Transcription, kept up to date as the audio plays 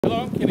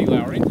Hello, I'm Kenny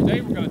Lowry.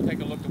 Today we're going to take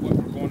a look at what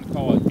we're going to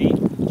call a deep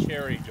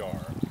cherry jar.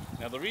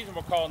 Now the reason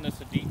we're calling this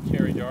a deep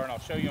cherry jar, and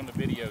I'll show you on the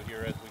video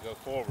here as we go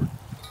forward,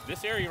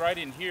 this area right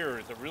in here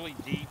is a really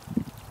deep,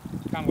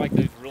 kind of like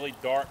those really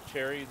dark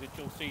cherries that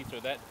you'll see, so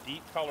that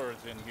deep color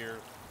is in here,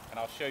 and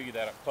I'll show you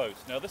that up close.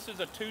 Now this is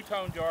a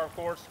two-tone jar, of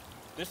course.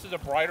 This is a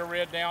brighter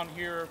red down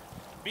here.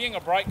 Being a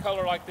bright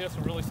color like this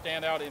will really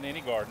stand out in any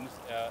gardens,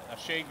 a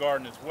shade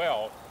garden as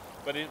well.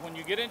 But when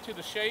you get into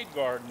the shade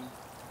garden,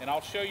 and I'll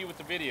show you with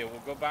the video,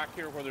 we'll go back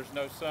here where there's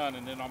no sun,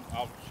 and then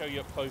I'll show you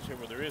up close here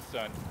where there is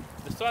sun.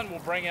 The sun will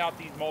bring out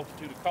these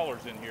multitude of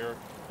colors in here,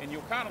 and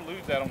you'll kind of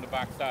lose that on the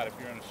back side if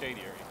you're in a shade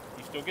area.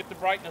 You still get the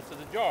brightness of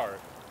the jar,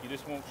 you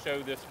just won't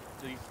show these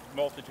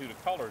multitude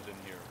of colors in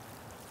here.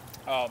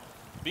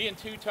 Being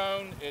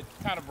two-tone, it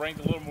kind of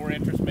brings a little more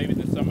interest maybe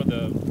than some of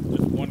the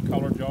just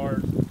one-color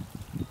jars.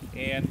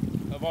 And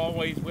we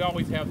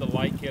always have the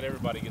light kit.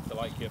 Everybody gets the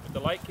light kit, but the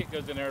light kit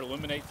goes in there,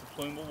 illuminates the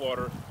plume of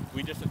water.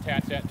 We just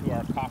attach that to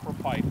our copper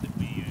pipe that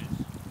we use.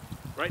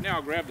 Right now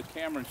I'll grab the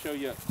camera and show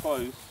you up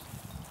close.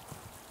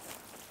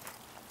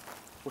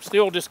 We're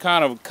still just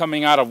kind of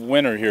coming out of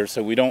winter here,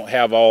 so we don't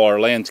have all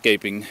our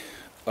landscaping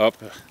up.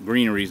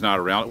 Greenery's not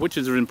around it, which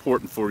is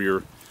important for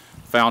your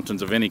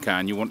fountains of any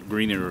kind. You want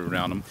greenery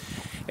around them.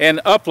 And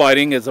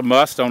uplighting is a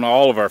must on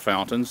all of our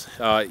fountains.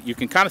 You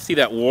can kind of see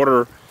that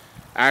water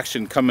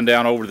action coming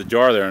down over the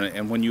jar there,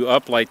 and when you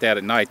uplight that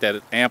at night, that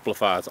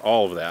amplifies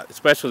all of that,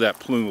 especially that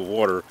plume of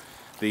water.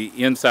 The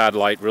inside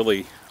light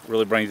really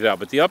brings it out.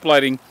 But the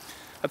uplighting,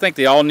 I think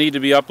they all need to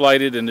be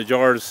uplighted, and the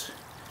jars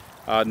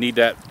need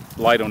that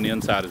light on the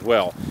inside as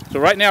well. So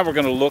right now we're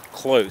going to look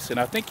close, and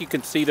I think you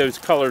can see those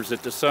colors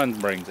that the sun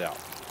brings out.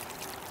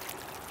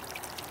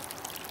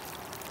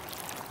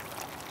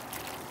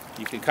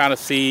 You can kind of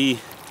see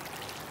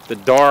the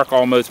dark,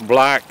 almost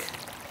black,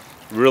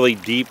 really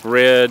deep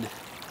red,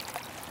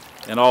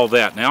 and all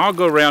that. Now I'll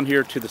go around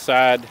here to the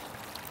side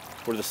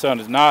where the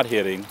sun is not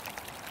hitting,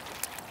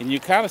 and you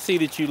kind of see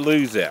that you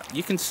lose that.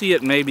 You can see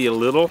it maybe a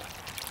little,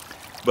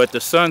 but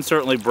the sun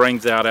certainly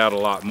brings that out a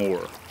lot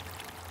more.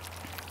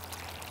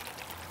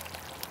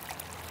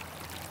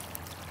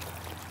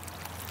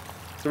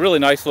 It's a really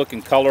nice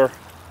looking color.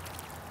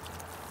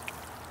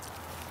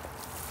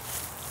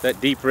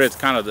 That deep red's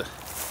kind of the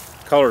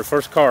color of the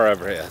first car I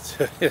ever had.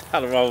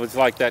 I've always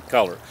liked that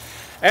color.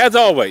 As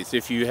always,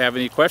 if you have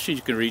any questions,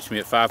 you can reach me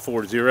at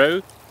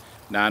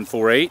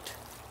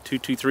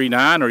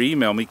 540-948-2239 or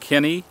email me,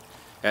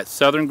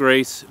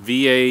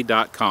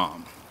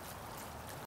 Kenny@southerngraceva.com.